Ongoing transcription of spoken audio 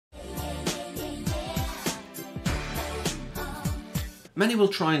Many will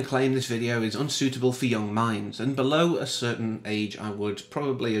try and claim this video is unsuitable for young minds, and below a certain age I would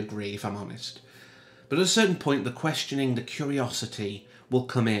probably agree if I'm honest. But at a certain point the questioning, the curiosity will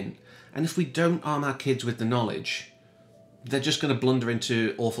come in, and if we don't arm our kids with the knowledge, they're just going to blunder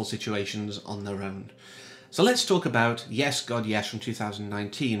into awful situations on their own. So let's talk about Yes, God, Yes from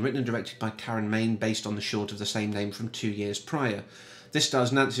 2019, written and directed by Karen Maine, based on the short of the same name from 2 years prior. This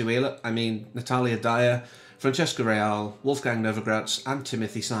stars Natalia Dyer, Francesca Real, Wolfgang Novogratz and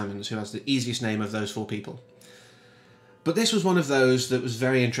Timothy Simons, who has the easiest name of those four people. But this was one of those that was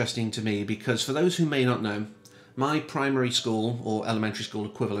very interesting to me because, for those who may not know, my primary school, or elementary school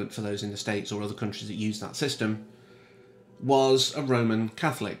equivalent for those in the States or other countries that use that system, was a Roman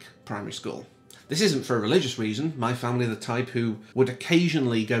Catholic primary school. This isn't for a religious reason. My family are the type who would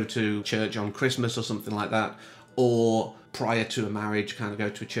occasionally go to church on Christmas or something like that, or prior to a marriage kind of go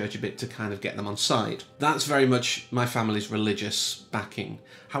to a church a bit to kind of get them on side. That's very much my family's religious backing.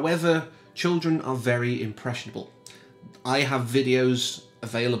 However, children are very impressionable. I have videos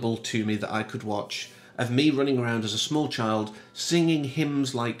available to me that I could watch of me running around as a small child singing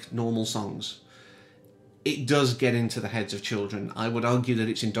hymns like normal songs. It does get into the heads of children. I would argue that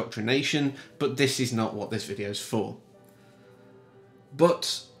it's indoctrination, but this is not what this video is for.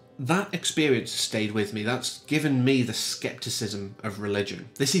 But that experience stayed with me. That's given me the skepticism of religion.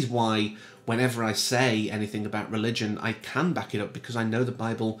 This is why whenever I say anything about religion, I can back it up because I know the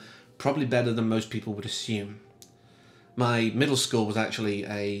Bible probably better than most people would assume. My middle school was actually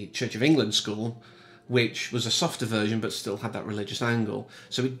a Church of England school, which was a softer version but still had that religious angle.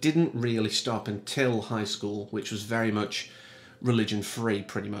 So it didn't really stop until high school, which was very much religion-free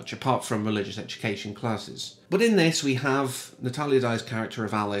pretty much, apart from religious education classes. But in this we have Natalia Dyer's character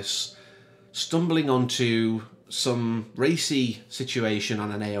of Alice stumbling onto some racy situation on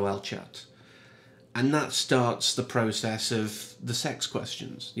an AOL chat. And that starts the process of the sex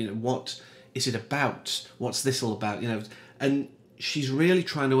questions. You know, what is it about? What's this all about? You know, and she's really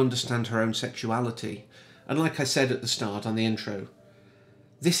trying to understand her own sexuality. And like I said at the start on the intro,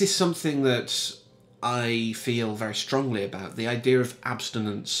 this is something that I feel very strongly about. The idea of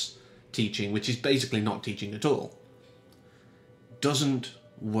abstinence teaching, which is basically not teaching at all, doesn't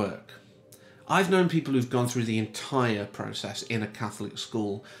work. I've known people who've gone through the entire process in a Catholic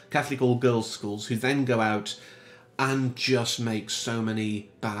school, Catholic all-girls schools, who then go out and just make so many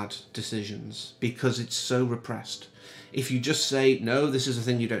bad decisions because it's so repressed. If you just say, no, this is a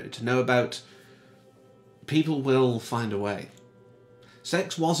thing you don't need to know about, people will find a way.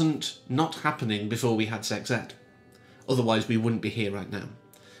 Sex wasn't not happening before we had sex ed. Otherwise we wouldn't be here right now.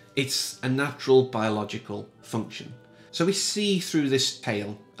 It's a natural biological function. So we see through this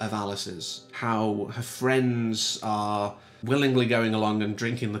tale of Alice's how her friends are willingly going along and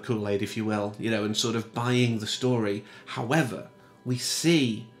drinking the Kool-Aid, if you will, you know, and sort of buying the story. However, we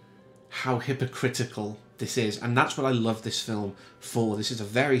see how hypocritical this is, and that's what I love this film for. This is a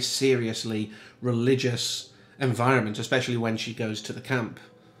very seriously religious environment, especially when she goes to the camp.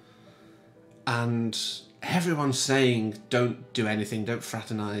 And everyone's saying, don't do anything, don't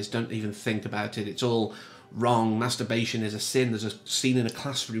fraternize, don't even think about it, it's all wrong, masturbation is a sin. There's a scene in a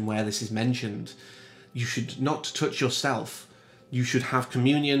classroom where this is mentioned. You should not touch yourself. You should have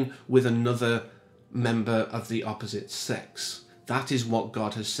communion with another member of the opposite sex. That is what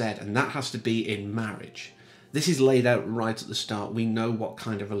God has said, and that has to be in marriage. This is laid out right at the start. We know what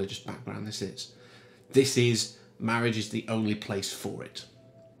kind of religious background this is. This is, marriage is the only place for it.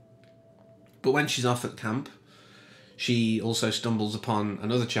 But when she's off at camp, she also stumbles upon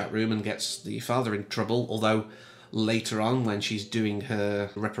another chat room and gets the father in trouble, although later on, when she's doing her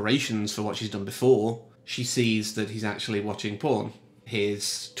reparations for what she's done before, she sees that he's actually watching porn,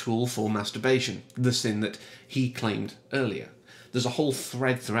 his tool for masturbation, the sin that he claimed earlier. There's a whole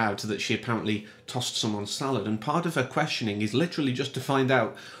thread throughout that she apparently tossed someone's salad, and part of her questioning is literally just to find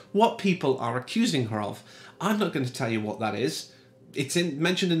out what people are accusing her of. I'm not going to tell you what that is. It's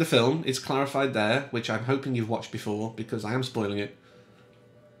mentioned in the film, it's clarified there, which I'm hoping you've watched before, because I am spoiling it.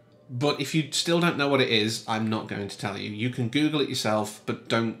 But if you still don't know what it is, I'm not going to tell you. You can Google it yourself, but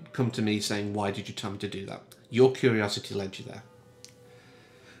don't come to me saying, why did you tell me to do that? Your curiosity led you there.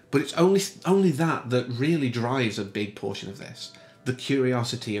 But it's only that really drives a big portion of this. The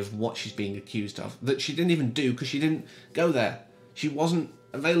curiosity of what she's being accused of, that she didn't even do because she didn't go there. She wasn't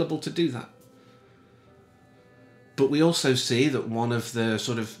available to do that. But we also see that one of the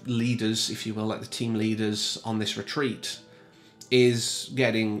sort of leaders, if you will, like the team leaders on this retreat, is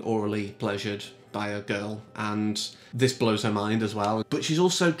getting orally pleasured by a girl, and this blows her mind as well. But she's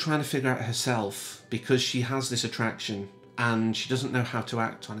also trying to figure out herself because she has this attraction and she doesn't know how to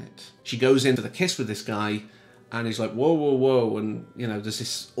act on it. She goes in for the kiss with this guy And he's like, whoa, whoa, whoa. And, you know, there's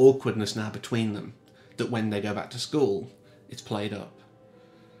this awkwardness now between them that when they go back to school, it's played up.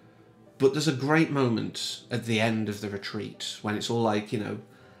 But there's a great moment at the end of the retreat when it's all like, you know,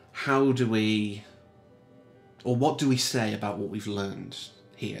 how do we, or what do we say about what we've learned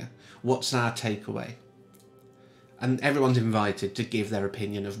here? What's our takeaway? And everyone's invited to give their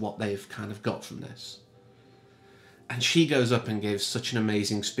opinion of what they've kind of got from this. And she goes up and gives such an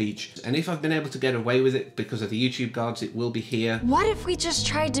amazing speech. And if I've been able to get away with it because of the YouTube gods, it will be here. What if we just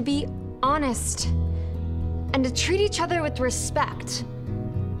tried to be honest and to treat each other with respect?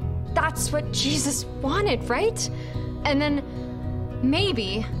 That's what Jesus wanted, right? And then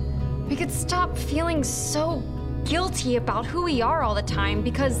maybe we could stop feeling so guilty about who we are all the time,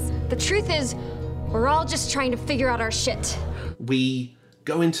 because the truth is, we're all just trying to figure out our shit. We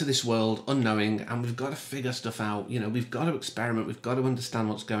go into this world unknowing, and we've got to figure stuff out. You know, we've got to experiment, we've got to understand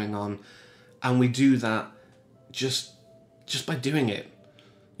what's going on, and we do that just by doing it.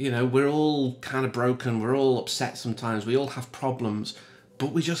 You know, we're all kind of broken, we're all upset sometimes, we all have problems,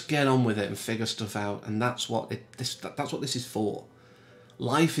 but we just get on with it and figure stuff out, and that's what this is for.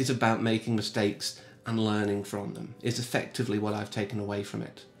 Life is about making mistakes and learning from them, is effectively what I've taken away from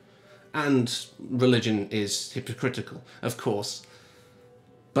it. And religion is hypocritical, of course.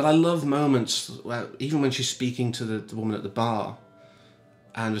 But I love moments, where, even when she's speaking to the woman at the bar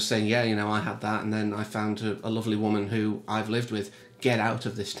and was saying, yeah, you know, I had that, and then I found a lovely woman who I've lived with. Get out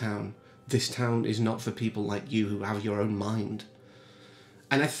of this town. This town is not for people like you who have your own mind.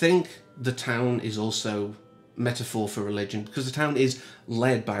 And I think the town is also metaphor for religion, because the town is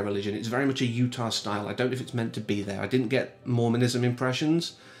led by religion. It's very much a Utah style. I don't know if it's meant to be there. I didn't get Mormonism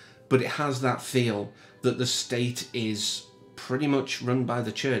impressions, but it has that feel that the state is pretty much run by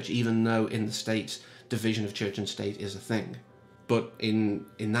the church, even though in the States, division of church and state is a thing. But in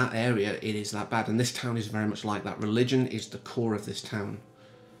that area, it is that bad. And this town is very much like that. Religion is the core of this town.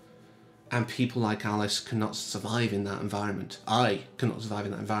 And people like Alice cannot survive in that environment. I cannot survive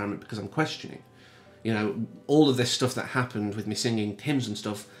in that environment because I'm questioning. You know, all of this stuff that happened with me singing hymns and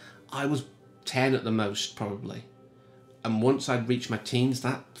stuff, I was 10 at the most, probably. And once I'd reached my teens,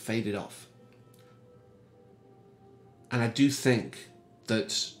 that faded off. And I do think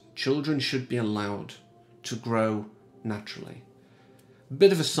that children should be allowed to grow naturally. A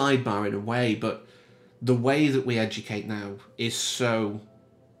bit of a sidebar in a way, but the way that we educate now is so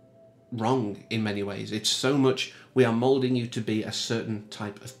wrong in many ways. It's so much, we are moulding you to be a certain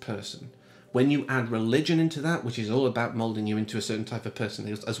type of person. When you add religion into that, which is all about moulding you into a certain type of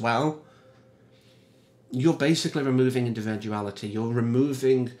person as well, you're basically removing individuality. You're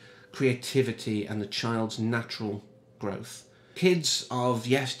removing creativity and the child's natural growth. Kids of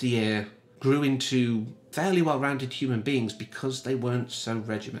yesteryear grew into fairly well-rounded human beings because they weren't so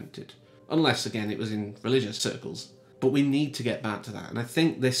regimented. Unless, again, it was in religious circles. But we need to get back to that. And I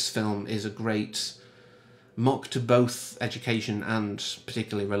think this film is a great mock to both education and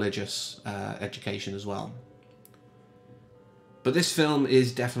particularly religious education as well. But this film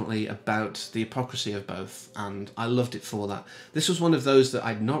is definitely about the hypocrisy of both, and I loved it for that. This was one of those that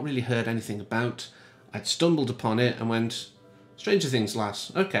I'd not really heard anything about. I'd stumbled upon it and went, Stranger Things,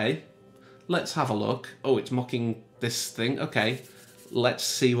 lass, okay, let's have a look. Oh, it's mocking this thing, okay, let's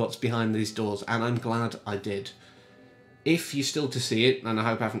see what's behind these doors, and I'm glad I did. If you're still to see it, and I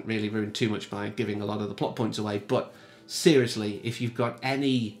hope I haven't really ruined too much by giving a lot of the plot points away, but seriously, if you've got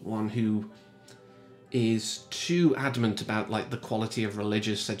anyone who is too adamant about like the quality of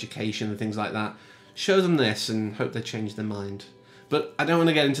religious education and things like that, show them this and hope they change their mind. But I don't want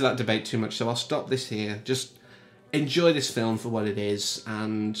to get into that debate too much, so I'll stop this here. Just enjoy this film for what it is,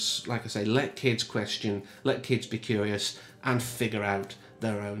 and like I say, let kids question, let kids be curious, and figure out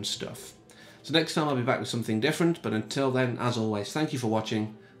their own stuff. So next time I'll be back with something different, but until then, as always, thank you for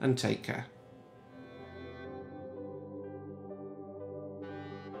watching, and take care.